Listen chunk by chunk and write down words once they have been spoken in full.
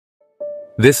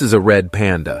This is a red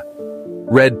panda.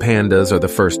 Red pandas are the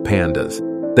first pandas.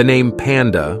 The name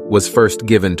panda was first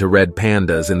given to red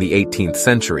pandas in the 18th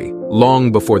century,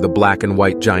 long before the black and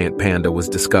white giant panda was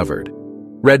discovered.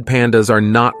 Red pandas are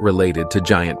not related to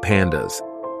giant pandas.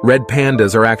 Red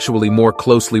pandas are actually more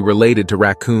closely related to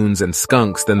raccoons and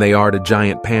skunks than they are to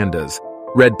giant pandas.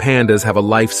 Red pandas have a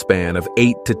lifespan of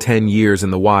 8 to 10 years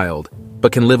in the wild,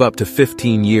 but can live up to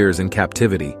 15 years in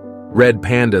captivity. Red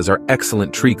pandas are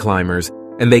excellent tree climbers,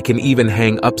 and they can even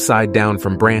hang upside down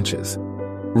from branches.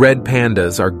 Red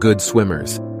pandas are good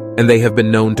swimmers, and they have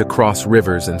been known to cross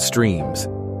rivers and streams.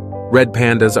 Red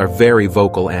pandas are very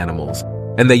vocal animals,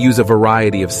 and they use a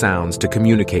variety of sounds to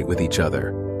communicate with each other,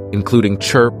 including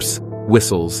chirps,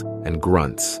 whistles, and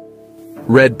grunts.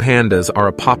 Red pandas are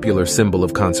a popular symbol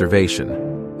of conservation,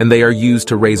 and they are used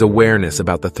to raise awareness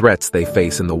about the threats they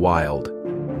face in the wild.